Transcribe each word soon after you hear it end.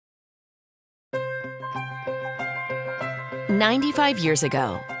95 years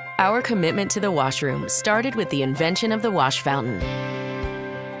ago, our commitment to the washroom started with the invention of the wash fountain.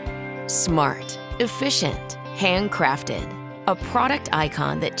 Smart, efficient, handcrafted, a product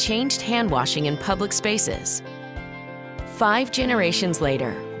icon that changed hand washing in public spaces. 5 generations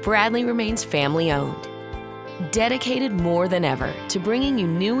later, Bradley remains family-owned, dedicated more than ever to bringing you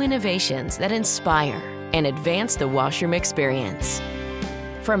new innovations that inspire and advance the washroom experience.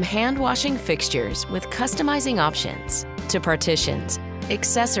 From hand-washing fixtures with customizing options to partitions,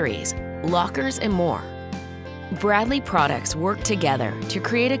 accessories, lockers, and more, Bradley products work together to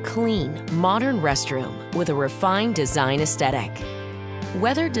create a clean, modern restroom with a refined design aesthetic.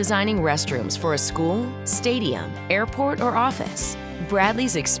 Whether designing restrooms for a school, stadium, airport, or office,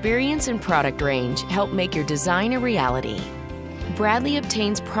 Bradley's experience and product range help make your design a reality. Bradley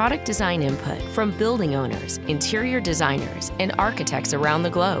obtains product design input from building owners, interior designers, and architects around the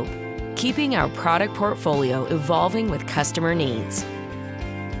globe, keeping our product portfolio evolving with customer needs.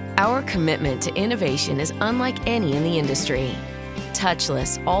 Our commitment to innovation is unlike any in the industry.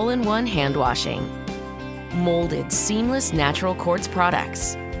 Touchless, all-in-one hand washing, molded, seamless natural quartz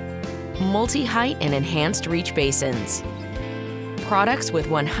products, multi-height and enhanced reach basins, products with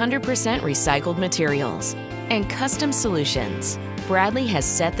 100% recycled materials, and custom solutions. Bradley has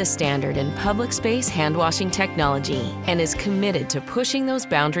set the standard in public space hand washing technology and is committed to pushing those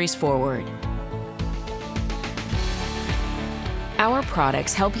boundaries forward. Our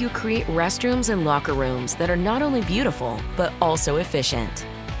products help you create restrooms and locker rooms that are not only beautiful, but also efficient.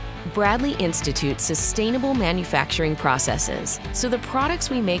 Bradley institutes sustainable manufacturing processes, so the products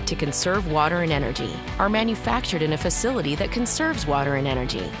we make to conserve water and energy are manufactured in a facility that conserves water and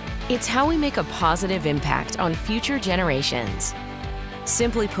energy. It's how we make a positive impact on future generations.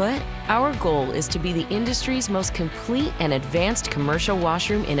 Simply put, our goal is to be the industry's most complete and advanced commercial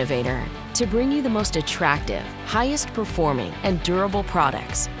washroom innovator, to bring you the most attractive, highest performing, and durable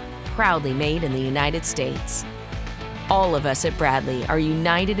products, proudly made in the United States. All of us at Bradley are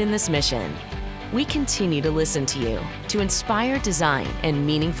united in this mission. We continue to listen to you to inspire design and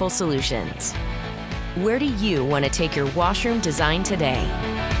meaningful solutions. Where do you want to take your washroom design today?